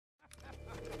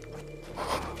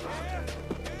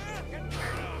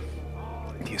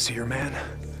see your man?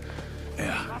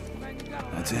 Yeah,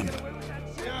 that's him.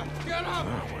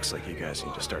 Oh, looks like you guys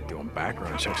need to start doing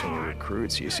background checks on your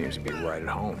recruits. He seems to be right at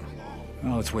home.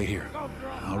 Well, let's wait here.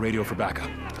 I'll radio for backup.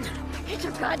 Get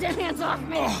your goddamn hands off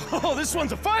me! Oh, this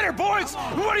one's a fighter, boys!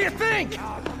 What do you think?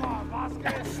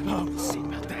 Oh, see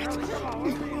about that.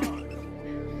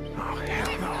 Oh,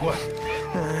 hell no. What?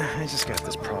 I just got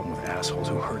this problem with assholes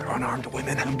who hurt unarmed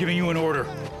women. I'm giving you an order.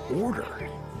 Order?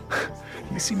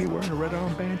 You see me wearing a red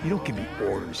armband? You don't give me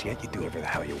orders yet. You do whatever the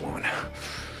hell you want.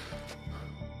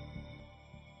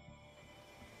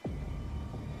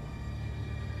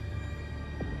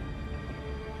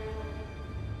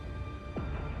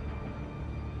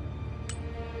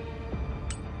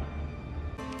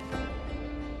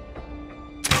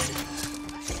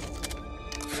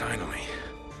 Finally.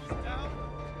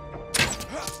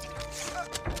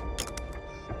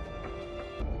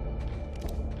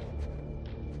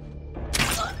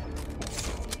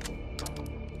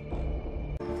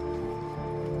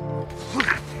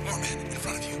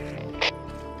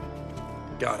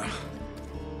 Got him.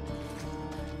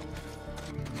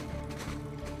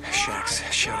 Shack's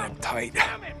shut up tight.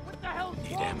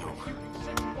 Need ammo.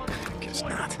 Guess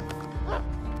not.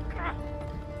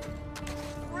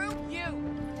 Screw you!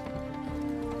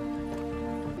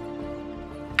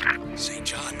 St.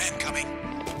 John, men coming.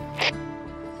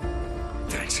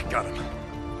 Thanks, got him.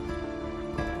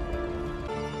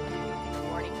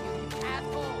 Warning you,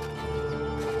 asshole!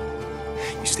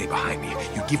 You stay behind me.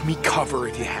 You give me cover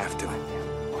if you have to.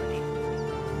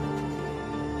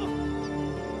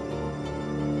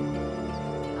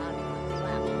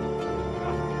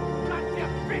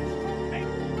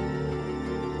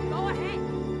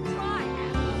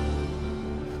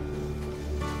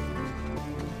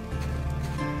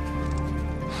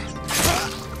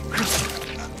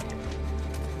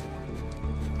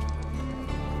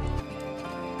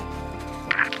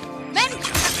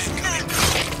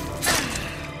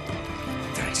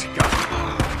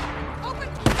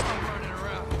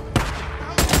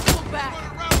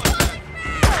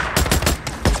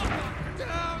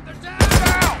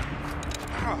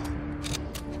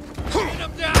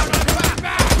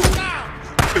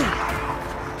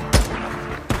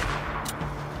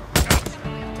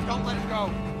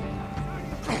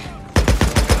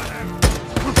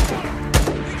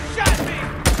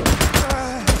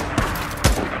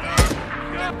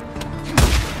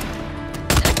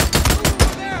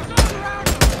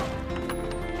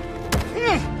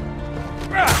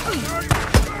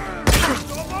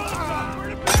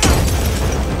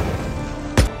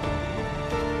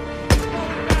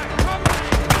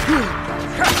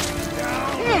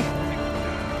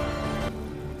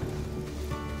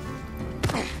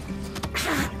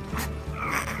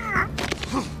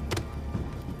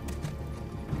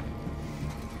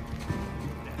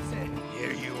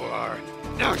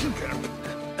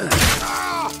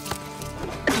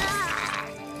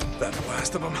 That the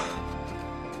last of them?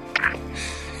 Yeah,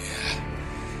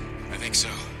 I think so.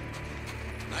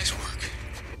 Nice work.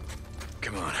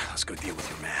 Come on, let's go deal with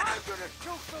your man.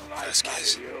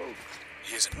 Vasquez,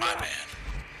 he isn't my man.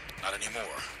 Not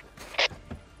anymore.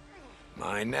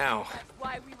 Mine now. That's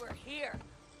why we were here.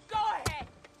 Go ahead!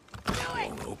 Do it!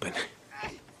 Won't open.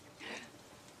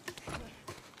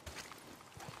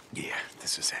 Yeah,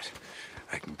 this is it.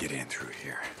 I can get in through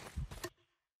here.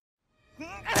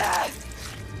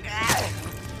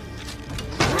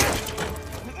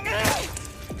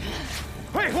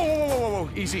 Hey, whoa.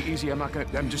 Easy.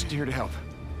 I'm just here to help.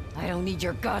 I don't need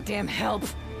your goddamn help.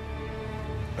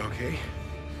 Okay.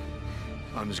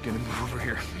 I'm just gonna move over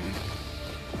here.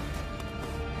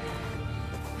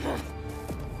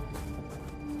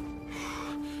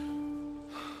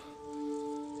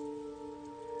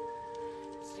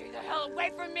 Stay the hell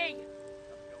away from me!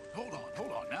 Hold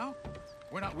on now.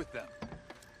 We're not with them.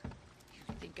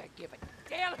 You think I give a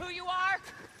damn who you are?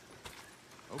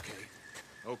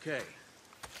 Okay.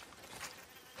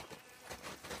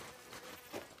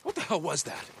 What the hell was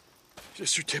that?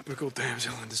 Just your typical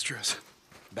damsel in distress.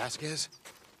 Vasquez?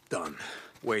 Done.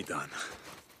 Way done.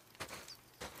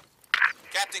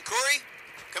 Captain Corey,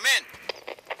 come in.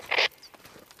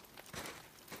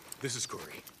 This is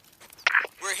Corey.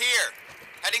 We're here,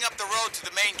 heading up the road to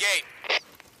the main gate.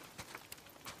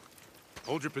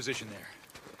 Hold your position there.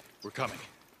 We're coming.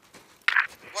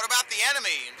 What about the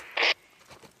enemy?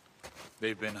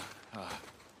 They've been,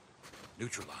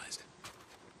 neutralized.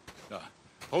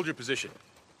 Hold your position.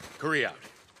 Curry out.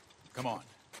 Come on.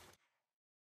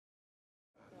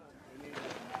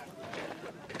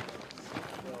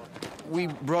 We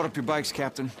brought up your bikes,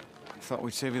 Captain. Thought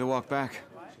we'd save you the walk back.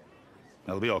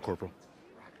 That'll be all, Corporal.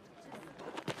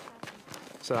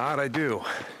 So how'd I do?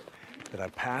 Did I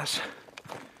pass?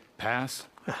 Pass?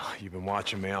 Well, you've been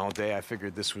watching me all day. I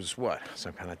figured this was what?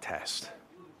 Some kind of test.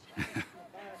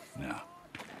 No.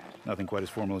 Nothing quite as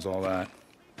formal as all that.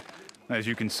 As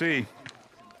you can see,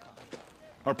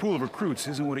 our pool of recruits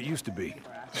isn't what it used to be.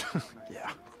 Yeah.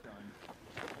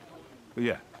 But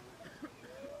yeah,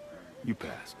 you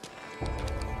passed.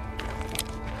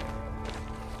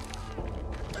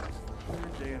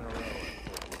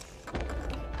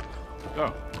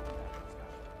 Oh.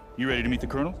 You ready to meet the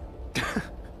Colonel?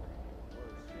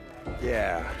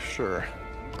 Yeah, sure.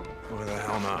 Why the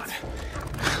hell not?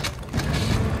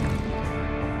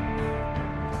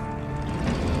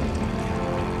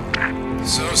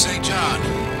 So, St. John,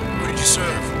 where did you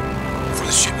serve before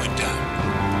the shit went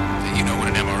down? You know what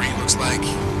an MRE looks like.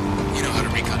 You know how to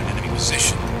recon an enemy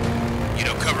position. You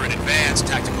know cover in advance,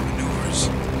 tactical maneuvers.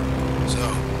 So,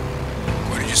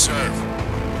 where did you serve?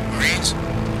 Marines?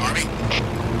 Army?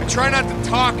 I try not to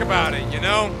talk about it, you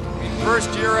know? I mean,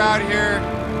 first year out here,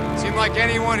 seemed like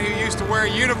anyone who used to wear a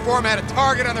uniform had a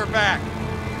target on their back.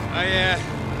 I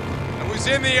was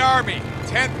in the Army,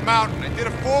 10th Mountain. I did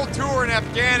a full tour in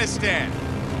Afghanistan.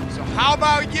 So how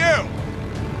about you?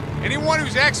 Anyone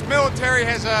who's ex-military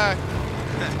has a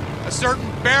certain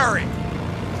bearing.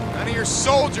 None of your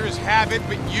soldiers have it,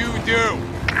 but you do.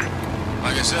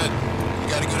 Like I said, you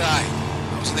got a good eye.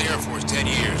 I was in the Air Force 10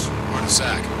 years, on the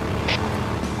SAC.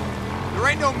 There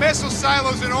ain't no missile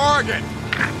silos in Oregon.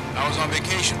 I was on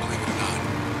vacation, believe it or not.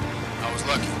 I was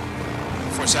lucky.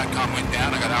 Before SATCOM went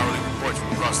down, I got hourly reports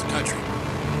from across the country.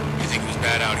 You think it was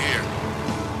bad out here?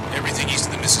 Everything east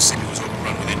of the Mississippi was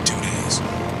overrun within 2 days.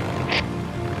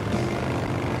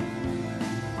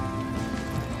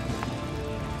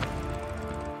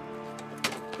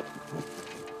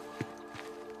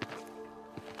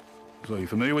 So, you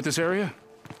familiar with this area?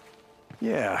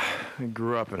 Yeah, I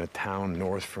grew up in a town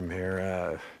north from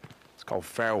here. It's called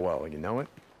Farewell. You know it?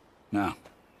 No.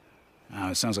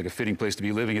 It sounds like a fitting place to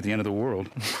be living at the end of the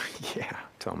world. Yeah,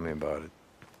 tell me about it.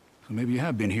 So maybe you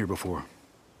have been here before.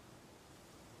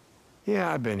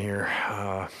 Yeah, I've been here.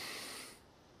 A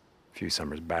few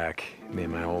summers back, me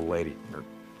and my old lady, or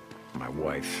my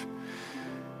wife,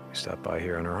 we stopped by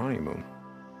here on our honeymoon.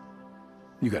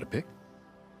 You got a pic?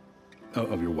 Oh,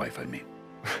 of your wife, I mean.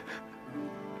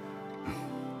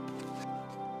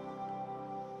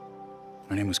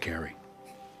 Her name was Carrie.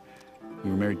 We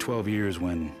were married 12 years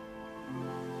when...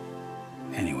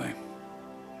 Anyway,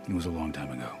 it was a long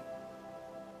time ago.